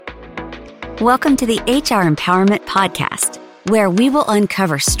Welcome to the HR Empowerment Podcast, where we will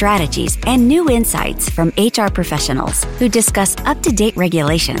uncover strategies and new insights from HR professionals who discuss up-to-date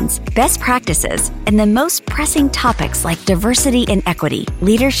regulations, best practices, and the most pressing topics like diversity and equity,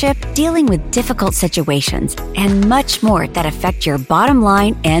 leadership, dealing with difficult situations, and much more that affect your bottom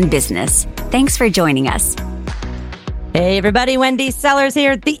line and business. Thanks for joining us. Hey everybody, Wendy Sellers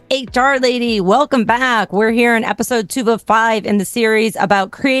here, the HR Lady. Welcome back. We're here in episode 2 of 5 in the series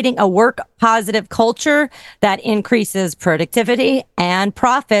about creating a work-positive culture that increases productivity and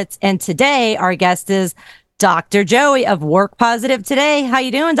profits. And today, our guest is Dr. Joey of Work Positive Today. How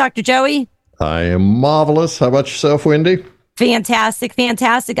you doing, Dr. Joey? I am marvelous. How about yourself, Wendy? Fantastic,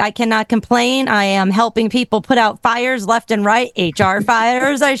 fantastic. I cannot complain. I am helping people put out fires left and right, HR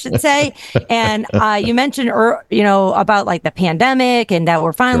fires, I should say. And you mentioned, about like the pandemic and that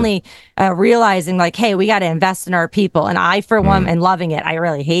we're finally realizing like, hey, we got to invest in our people. And I, for one, am loving it. I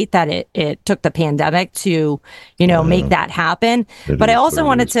really hate that it took the pandemic to, make that happen. But I also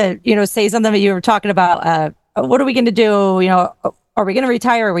wanted to, say something that you were talking about. What are we going to do? Are we going to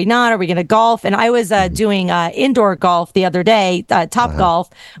retire? Are we not? Are we going to golf? And I was doing indoor golf the other day, Top Golf,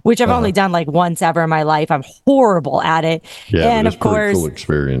 which I've only done like once ever in my life. I'm horrible at it. Yeah, and of course, cool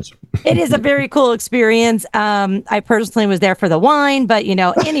experience. It is a very cool experience. I personally was there for the wine, but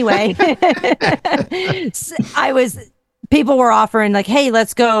anyway, people were offering like, hey,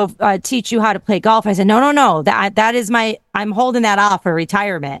 let's go teach you how to play golf. I said, no, that is I'm holding that off for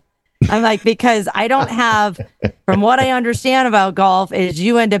retirement. I'm like, because I don't have, from what I understand about golf, is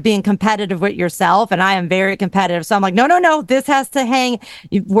you end up being competitive with yourself, and I am very competitive. So I'm like, no, this has to hang.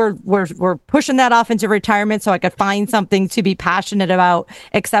 We're pushing that off into retirement so I could find something to be passionate about,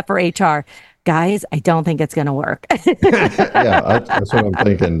 except for HR. Guys, I don't think it's going to work. Yeah, that's what I'm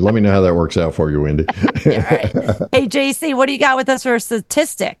thinking. Let me know how that works out for you, Wendy. Right. Hey, JC, what do you got with us for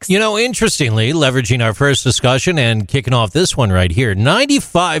statistics? Interestingly, leveraging our first discussion and kicking off this one right here,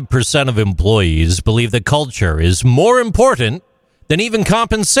 95% of employees believe that culture is more important than even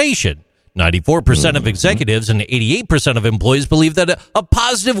compensation. 94% of executives and 88% of employees believe that a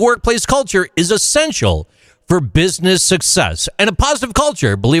positive workplace culture is essential for business success. And a positive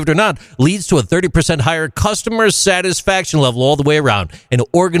culture, believe it or not, leads to a 30% higher customer satisfaction level all the way around. And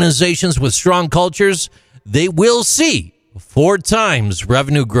organizations with strong cultures, they will see 4 times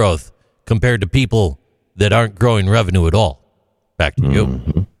revenue growth compared to people that aren't growing revenue at all. Back to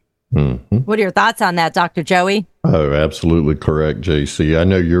you. What are your thoughts on that, Dr. Joey? Oh, absolutely correct, JC. I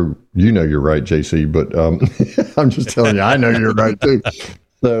know you're right, JC, but I'm just telling you, I know you're right too.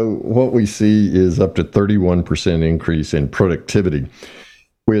 So what we see is up to 31% increase in productivity,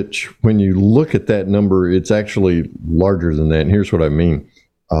 which when you look at that number, it's actually larger than that. And here's what I mean.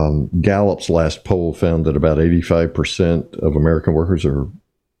 Gallup's last poll found that about 85% of American workers are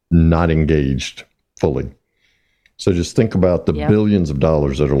not engaged fully. So just think about the billions of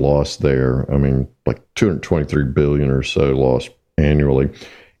dollars that are lost there. I mean, like 223 billion or so lost annually.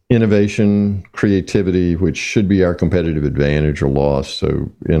 Innovation, creativity, which should be our competitive advantage, are lost. So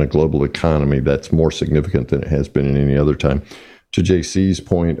in a global economy, that's more significant than it has been in any other time. To JC's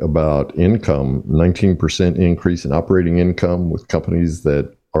point about income, 19% increase in operating income with companies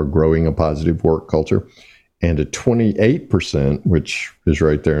that are growing a positive work culture, and a 28%, which is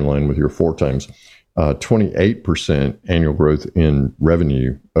right there in line with your 4 times, 28% annual growth in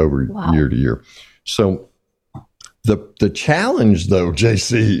revenue over year to year. So the challenge, though,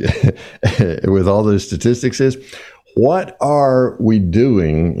 JC, with all those statistics is, what are we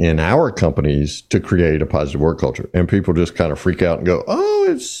doing in our companies to create a positive work culture? And people just kind of freak out and go, oh,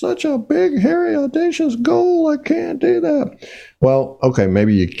 it's such a big, hairy, audacious goal. I can't do that. Well, okay,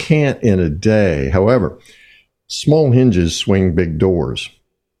 maybe you can't in a day. However, small hinges swing big doors.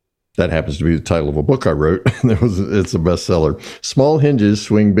 That happens to be the title of a book I wrote. It's a bestseller. Small hinges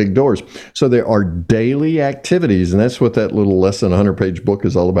swing big doors. So there are daily activities, and that's what that little less than 100-page book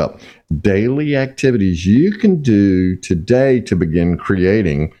is all about. Daily activities you can do today to begin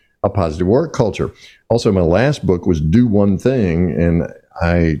creating a positive work culture. Also, my last book was Do One Thing, and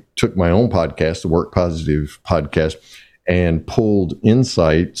I took my own podcast, the Work Positive podcast, and pulled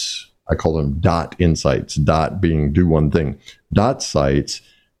insights. I call them DOT insights, DOT being do one thing, DOT sites,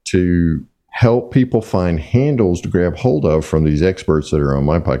 to help people find handles to grab hold of from these experts that are on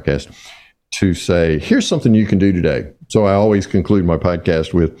my podcast to say, here's something you can do today. So I always conclude my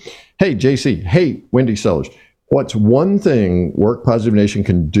podcast with, hey, JC, hey, Wendy Sellers, what's one thing Work Positive Nation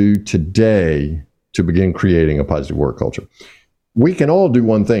can do today to begin creating a positive work culture? We can all do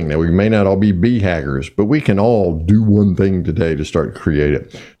one thing. Now, we may not all be bee hackers, but we can all do one thing today to start to create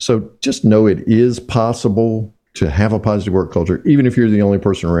it. So just know it is possible. to have a positive work culture, even if you're the only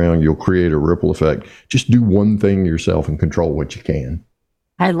person around, you'll create a ripple effect. Just do one thing yourself and control what you can.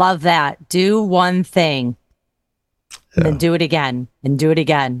 I love that. Do one thing. And then do it again, and do it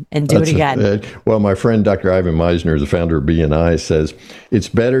again, and do it again. Well, my friend Dr. Ivan Meisner, the founder of BNI, says it's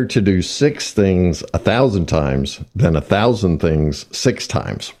better to do 6 things 1,000 times than 1,000 things 6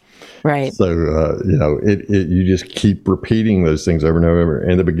 times. Right. So, you just keep repeating those things over and over,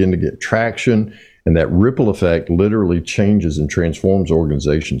 and they begin to get traction. And that ripple effect literally changes and transforms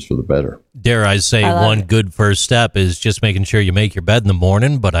organizations for the better. Dare I say, one good first step is just making sure you make your bed in the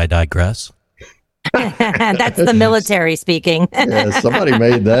morning, but I digress. That's the military speaking. Yeah, somebody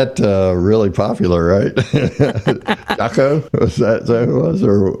made that really popular, right? Jocko, was that who it was?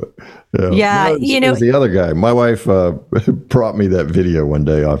 Or, yeah, no, it was the other guy. My wife brought me that video one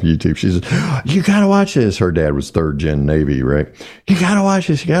day off YouTube. She said, "You got to watch this." Her dad was 3rd gen Navy, right? You got to watch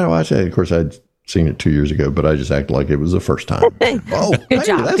this. You got to watch that. Of course, I'd seen it 2 years ago, but I just acted like it was the first time. Oh, good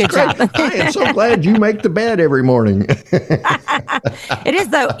job. That's good great. job. I am so glad you make the bed every morning. It is,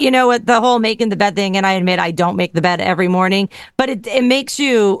 though, the whole making the bed thing. And I admit I don't make the bed every morning, but it makes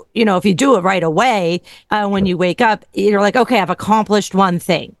you, if you do it right away, when you wake up, you're like, okay, I've accomplished one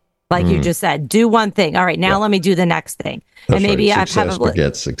thing. Like you just said, do one thing. All right, now let me do the next thing. That's and maybe right. Success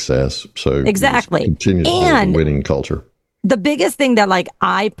begets success. So exactly. Continue to build a winning culture. The biggest thing that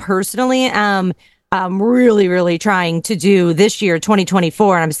I personally am really, really trying to do this year,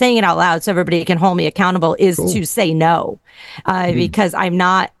 2024, and I'm saying it out loud so everybody can hold me accountable, is to say no, because I'm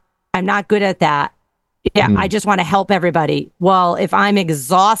not good at that. Yeah, I just want to help everybody. Well, if I'm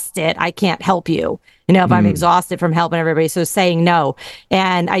exhausted, I can't help you. If I'm exhausted from helping everybody. So saying no.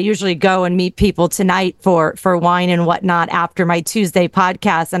 And I usually go and meet people tonight for wine and whatnot after my Tuesday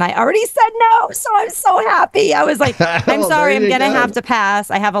podcast. And I already said no. So I'm so happy. I was like, I'm sorry, I'm going to have to pass.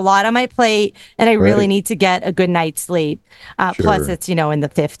 I have a lot on my plate and I really need to get a good night's sleep. Plus it's, in the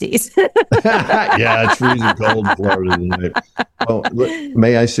 50s. Yeah, it's freezing cold in Florida tonight. Well,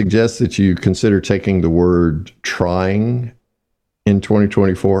 may I suggest that you consider taking the word trying in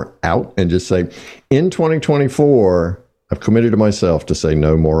 2024 out and just say, in 2024, I've committed to myself to say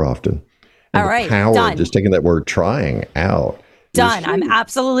no more often. And all right, power done. Of just taking that word trying out. Done. I'm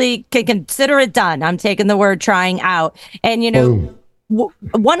absolutely consider it done. I'm taking the word trying out. And,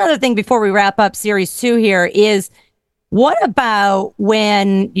 one other thing before we wrap up series 2 here is, what about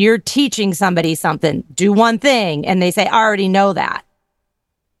when you're teaching somebody something, do one thing, and they say, I already know that.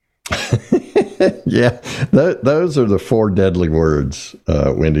 Yeah, those are the 4 deadly words,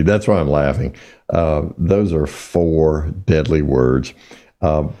 Wendy. That's why I'm laughing. Those are 4 deadly words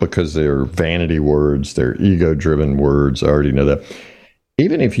because they're vanity words. They're ego-driven words. I already know that.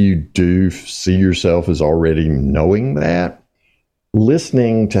 Even if you do see yourself as already knowing that,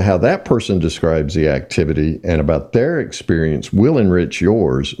 listening to how that person describes the activity and about their experience will enrich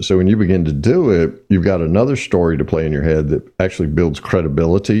yours. So when you begin to do it, you've got another story to play in your head that actually builds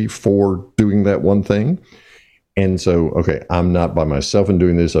credibility for doing that one thing. And so, okay, I'm not by myself in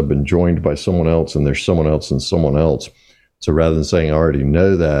doing this. I've been joined by someone else, and there's someone else and someone else. So rather than saying, I already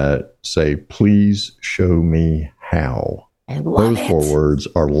know that, say, please show me how. Those 4 words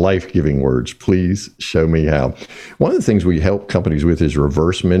are life-giving words. Please show me how. One of the things we help companies with is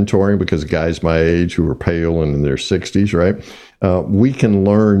reverse mentoring, because guys my age who are pale and in their 60s, right? We can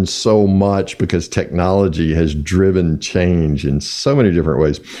learn so much because technology has driven change in so many different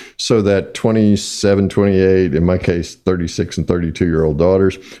ways. So that 27, 28, in my case, 36 and 32-year-old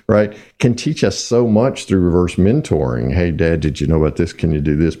daughters, right, can teach us so much through reverse mentoring. Hey, Dad, did you know about this? Can you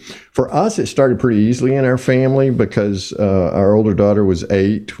do this? For us, it started pretty easily in our family because our older daughter was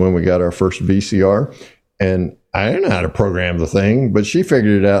 8 when we got our first VCR. And I didn't know how to program the thing, but she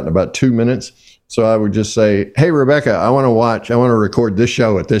figured it out in about 2 minutes. So I would just say, hey, Rebecca, I want to record this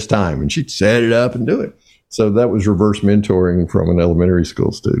show at this time. And she'd set it up and do it. So that was reverse mentoring from an elementary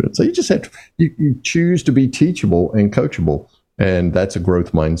school student. So you just have to, you choose to be teachable and coachable. And that's a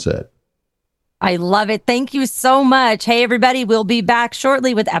growth mindset. I love it. Thank you so much. Hey, everybody, we'll be back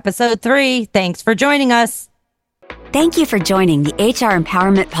shortly with episode 3. Thanks for joining us. Thank you for joining the HR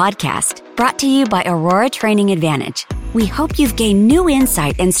Empowerment Podcast, brought to you by Aurora Training Advantage. We hope you've gained new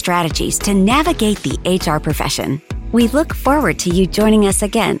insight and strategies to navigate the HR profession. We look forward to you joining us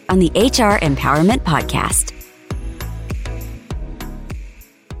again on the HR Empowerment Podcast.